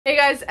Hey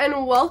guys,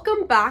 and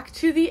welcome back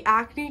to the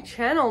Acne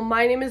channel.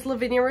 My name is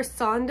Lavinia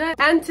Rasanda,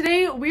 and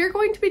today we are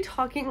going to be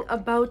talking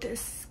about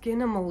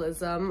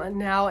Skinimalism.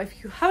 Now,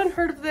 if you haven't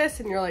heard of this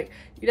and you're like,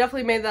 you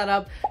definitely made that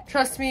up,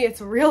 trust me,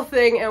 it's a real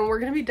thing, and we're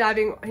going to be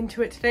diving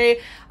into it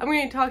today. I'm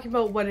going to be talking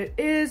about what it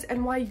is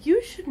and why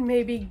you should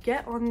maybe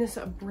get on this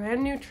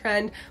brand new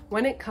trend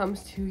when it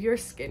comes to your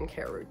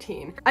skincare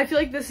routine. I feel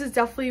like this is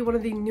definitely one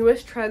of the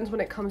newest trends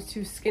when it comes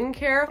to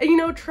skincare. And you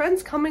know,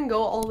 trends come and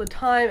go all the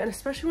time, and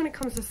especially when it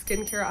comes to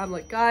skincare, I'm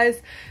like,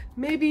 guys,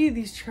 maybe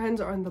these trends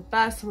aren't the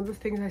best. Some of the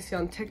things I see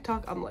on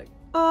TikTok, I'm like,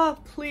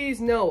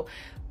 please no.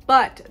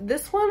 But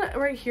this one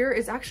right here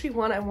is actually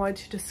one I wanted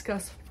to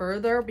discuss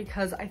further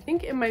because I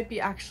think it might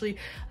be actually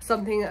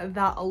something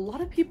that a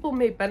lot of people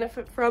may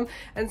benefit from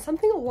and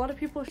something a lot of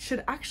people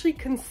should actually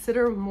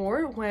consider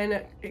more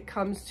when it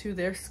comes to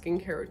their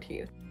skincare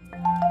routine.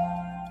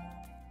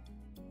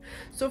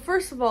 So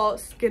first of all,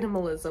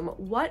 Skinimalism,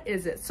 what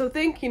is it? So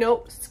think, you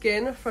know,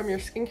 skin from your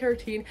skincare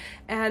routine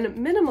and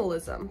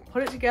minimalism.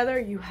 Put it together,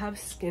 you have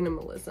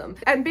Skinimalism.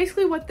 And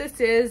basically what this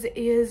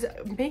is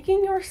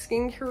making your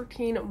skincare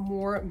routine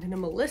more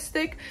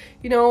minimalistic,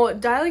 you know,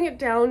 dialing it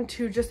down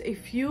to just a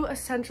few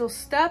essential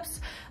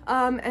steps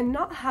and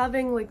not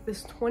having like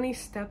this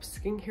 20-step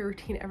skincare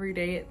routine every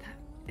day that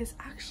is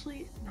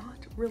actually not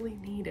really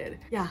needed.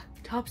 Yeah,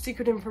 top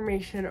secret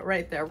information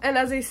right there. And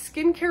as a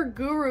skincare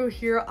guru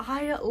here,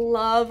 I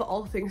love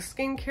all things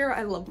skincare.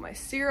 I love my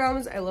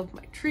serums, I love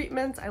my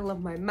treatments, I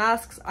love my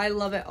masks, I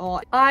love it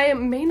all. I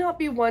may not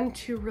be one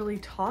to really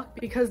talk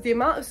because the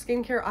amount of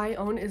skincare I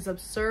own is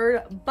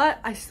absurd, but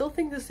I still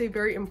think this is a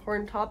very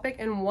important topic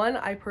and one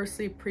I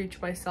personally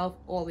preach myself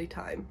all the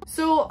time.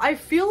 So I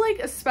feel like,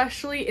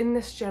 especially in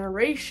this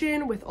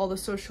generation with all the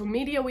social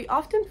media, we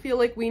often feel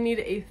like we need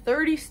a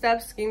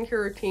 30-step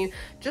skincare routine,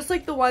 just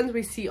like the ones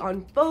we see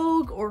on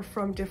Vogue or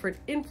from different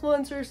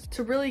influencers,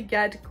 to really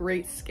get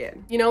great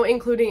skin. You know,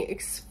 including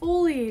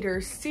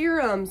exfoliators,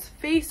 serums,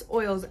 face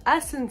oils,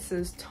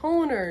 essences,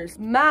 toners,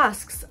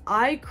 masks,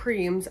 eye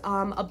creams,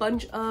 a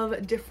bunch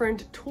of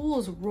different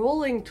tools,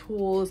 rolling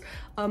tools,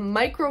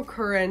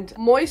 microcurrent,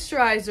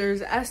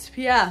 moisturizers,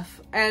 SPF,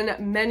 and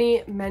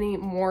many, many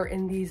more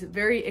in these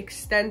very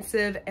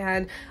extensive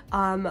and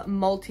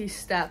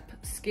multi-step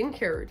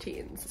skincare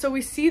routines. So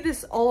we see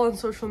this all on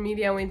social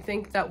media and we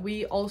think that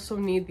we also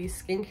need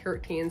these skincare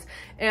routines.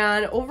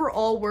 And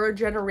overall, we're a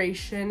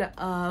generation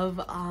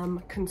of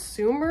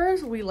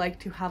consumers. We like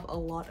to have a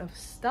lot of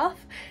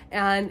stuff.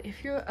 And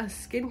if you're a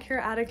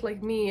skincare addict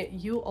like me,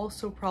 you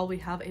also probably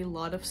have a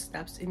lot of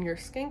steps in your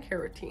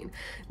skincare routine.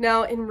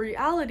 Now, in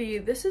reality,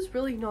 this is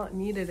really not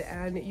needed,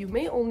 and you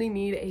may only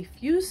need a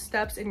few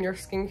steps in your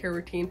skincare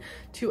routine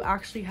to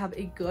actually have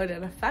a good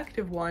and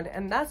effective one,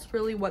 and that's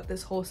really what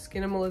this whole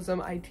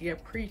Skinimalism idea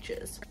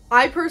preaches.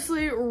 I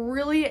personally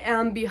really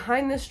am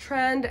behind this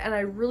trend, and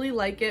I really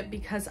like it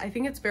because I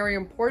think it's very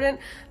important.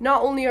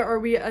 Not only are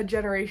we a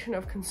generation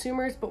of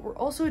consumers, but we're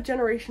also a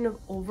generation of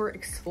over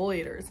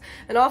exfoliators.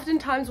 And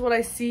oftentimes what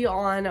I see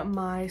on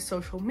my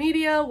social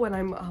media when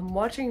I'm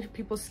watching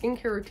people's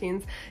skincare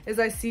routines is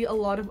I see a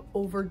lot of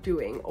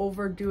overdoing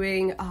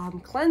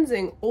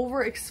cleansing.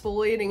 Over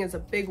exfoliating is a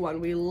big one.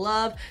 We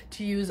love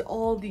to use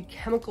all the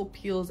chemical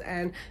peels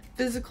and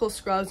physical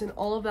scrubs and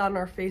all of that on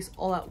our face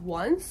all at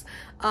once,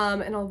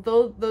 and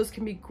although those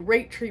can be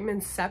great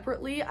treatments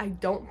separately, I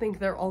don't think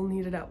they're all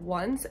needed at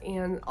once.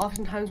 And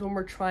oftentimes when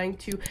we're trying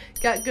to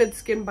get good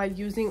skin by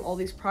using all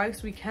these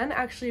products, we can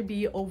actually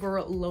be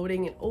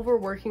overloading and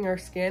overworking our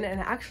skin and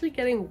actually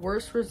getting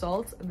worse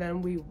results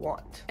than we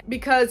want.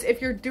 Because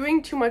if you're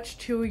doing too much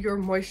to your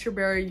moisture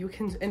barrier, you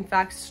can in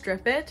fact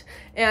strip it,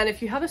 and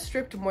if you have a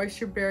stripped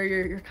moisture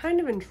barrier, you're kind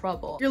of in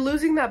trouble. You're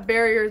losing that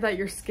barrier that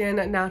your skin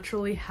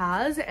naturally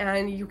has,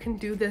 and you can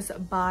do this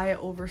by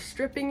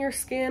overstripping your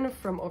skin,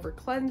 from over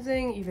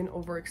cleansing, even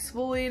over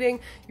exfoliating.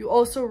 You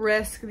also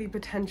risk the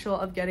potential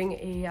of getting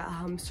a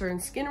certain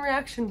skin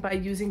reaction by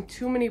using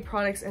too many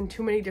products and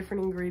too many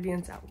different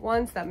ingredients at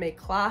once that may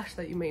clash,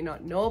 that you may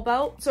not know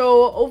about.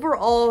 So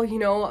overall, you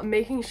know,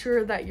 making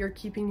sure that you're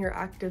keeping your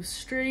actives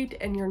straight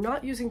and you're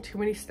not using too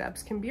many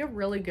steps can be a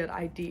really good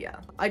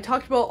idea. I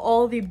talked about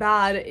all the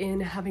bad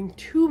in having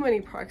too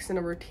many products in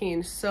a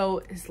routine, so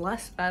is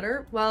less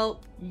better?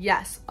 Well,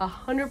 yes,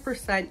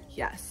 100%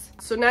 yes.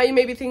 So now you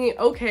may be thinking,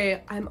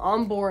 okay, I'm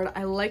on board.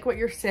 I like what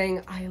you're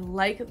saying. I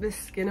like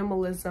this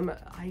Skinimalism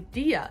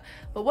idea,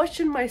 but what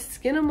should my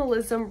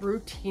Skinimalism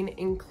routine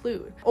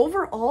include?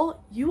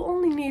 Overall, you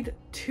only need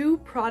 2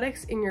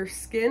 products in your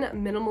skin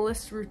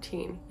minimalist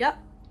routine. Yep,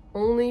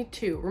 only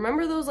 2.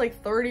 Remember those like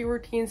 30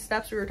 routine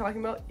steps we were talking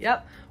about?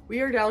 Yep. We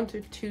are down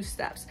to 2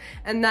 steps,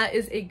 and that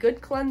is a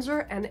good cleanser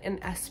and an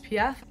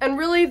SPF. And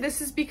really,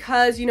 this is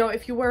because, you know,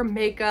 if you wear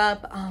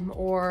makeup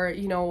or,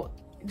 you know,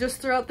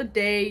 just throughout the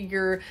day,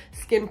 your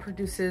skin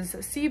produces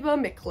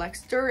sebum, it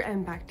collects dirt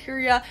and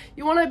bacteria.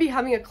 You want to be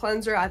having a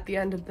cleanser at the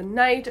end of the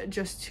night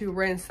just to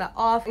rinse that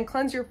off and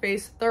cleanse your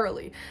face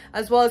thoroughly,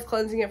 as well as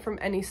cleansing it from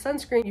any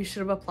sunscreen you should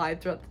have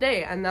applied throughout the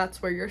day. And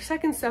that's where your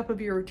second step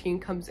of your routine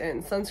comes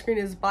in. Sunscreen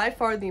is by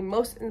far the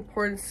most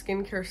important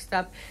skincare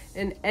step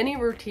in any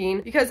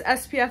routine because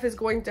SPF is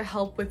going to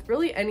help with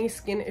really any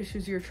skin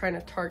issues you're trying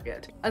to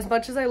target. As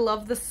much as I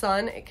love the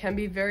sun, it can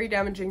be very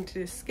damaging to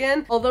the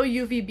skin. Although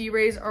UVB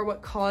rays are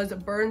what cause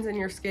burns in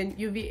your skin,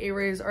 UVA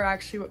rays are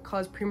actually what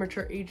cause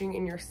premature aging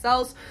in your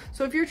cells.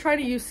 So if you're trying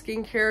to use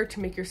skincare to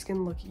make your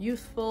skin look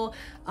youthful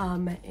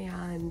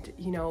and,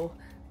 you know,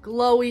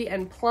 glowy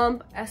and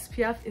plump,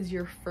 SPF is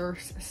your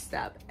first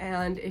step.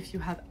 And if you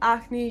have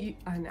acne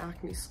and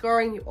acne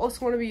scarring, you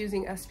also want to be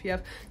using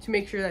SPF to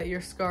make sure that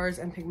your scars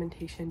and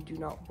pigmentation do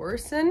not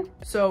worsen.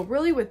 So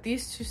really with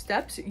these two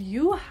steps,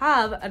 you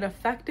have an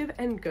effective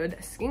and good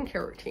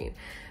skincare routine.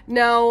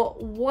 Now,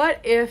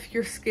 what if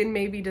your skin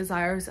maybe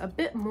desires a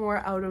bit more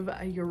out of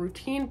your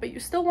routine, but you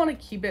still want to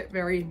keep it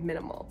very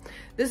minimal?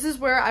 This is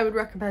where I would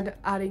recommend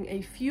adding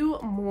a few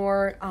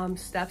more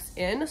steps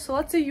in. So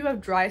let's say you have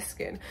dry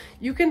skin.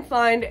 You can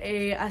find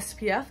a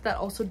SPF that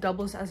also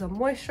doubles as a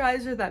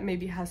moisturizer that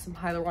maybe has some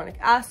hyaluronic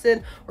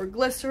acid or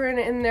glycerin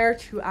in there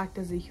to act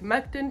as a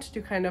humectant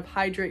to kind of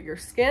hydrate your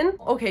skin.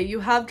 Okay, you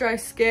have dry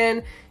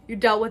skin, you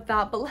dealt with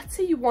that, but let's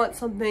say you want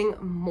something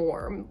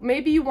more.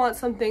 Maybe you want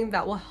something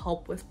that will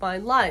help with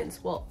fine lines.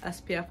 Well,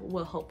 SPF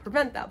will help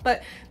prevent that,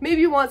 but maybe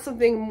you want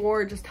something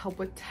more, just help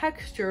with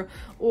texture,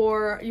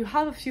 or you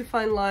have a few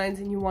fine lines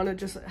and you want to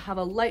just have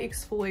a light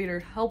exfoliator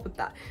to help with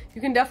that.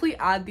 You can definitely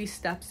add these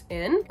steps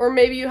in. Or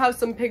maybe you have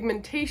some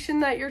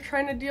pigmentation that you're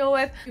trying to deal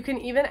with. You can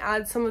even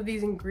add some of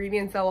these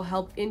ingredients that will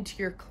help into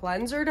your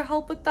cleanser to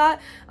help with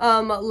that,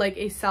 like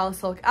a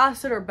salicylic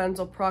acid or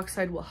benzoyl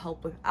peroxide will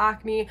help with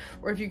acne,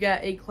 or if you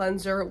get a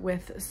cleanser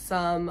with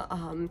some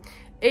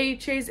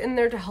AHAs in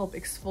there to help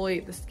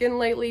exfoliate the skin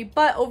lightly.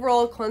 But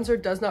overall, a cleanser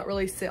does not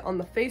really sit on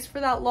the face for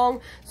that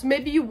long, so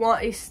maybe you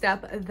want a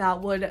step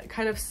that would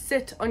kind of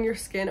sit on your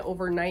skin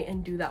overnight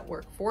and do that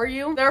work for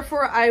you.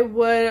 Therefore, I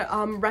would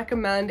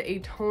recommend a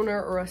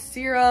toner or a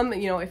serum.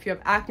 You know, if you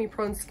have acne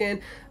prone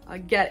skin,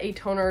 get a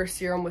toner or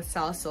serum with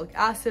salicylic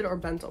acid or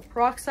benzoyl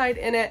peroxide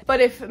in it. But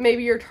if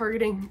maybe you're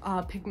targeting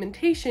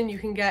pigmentation, you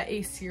can get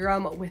a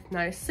serum with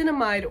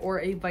niacinamide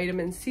or a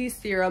vitamin C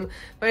serum.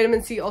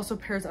 Vitamin C also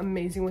pairs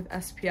amazing with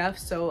SPF,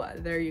 so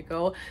there you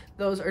go.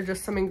 Those are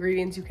just some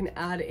ingredients you can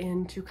add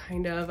in to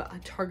kind of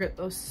target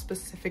those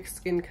specific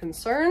skin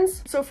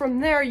concerns. So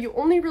from there, you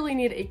only really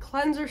need a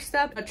cleanser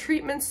step, a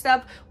treatment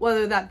step,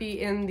 whether that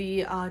be in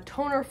the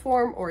toner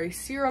form or a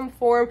serum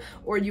form,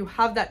 or you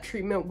have that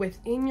treatment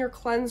within your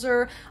cleanser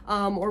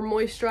or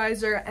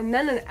moisturizer, and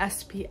then an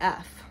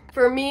SPF.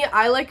 For me,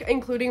 I like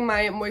including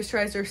my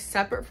moisturizer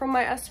separate from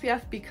my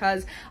SPF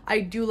because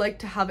I do like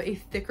to have a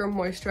thicker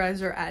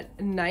moisturizer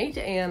at night,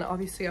 and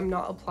obviously I'm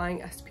not applying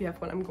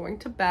SPF when I'm going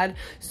to bed,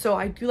 so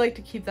I do like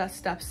to keep that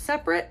step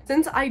separate.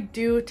 Since I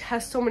do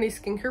test so many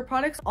skincare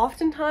products,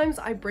 oftentimes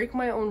I break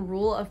my own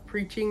rule of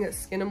preaching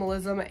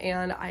Skinimalism,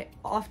 and I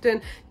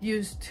often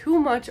use too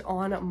much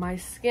on my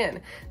skin.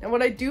 And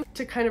what I do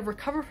to kind of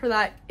recover for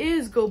that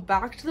is go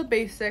back to the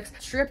basics,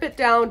 strip it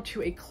down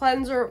to a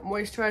cleanser,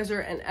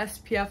 moisturizer, and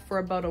SPF for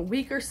about a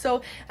week or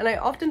so, and I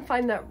often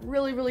find that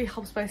really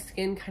helps my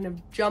skin kind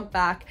of jump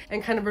back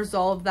and kind of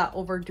resolve that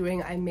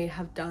overdoing I may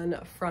have done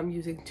from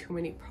using too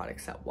many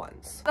products at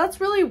once. That's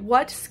really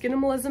what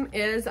Skinimalism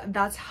is.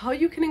 That's how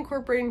you can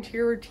incorporate into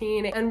your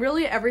routine, and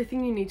really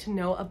everything you need to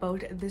know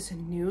about this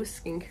new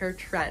skincare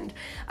trend.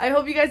 I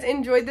hope you guys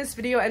enjoyed this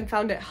video and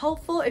found it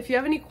helpful. If you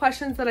have any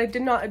questions that I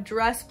did not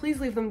address, please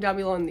leave them down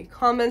below in the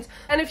comments.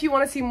 And if you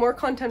want to see more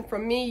content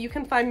from me, you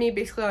can find me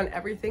basically on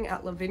everything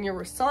at Lavinia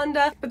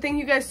Rosanda. But thank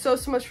you guys so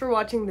much for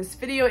watching this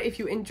video. If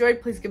you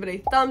enjoyed, please give it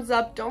a thumbs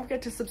up. Don't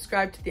forget to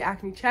subscribe to the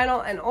Acne channel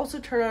and also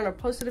turn on our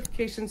post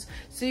notifications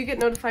so you get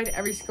notified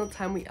every single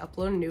time we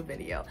upload a new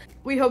video.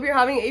 We hope you're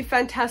having a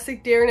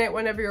fantastic day or night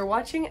whenever you're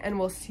watching, and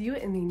we'll see you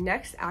in the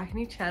next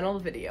Acne channel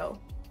video.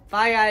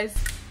 Bye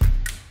guys!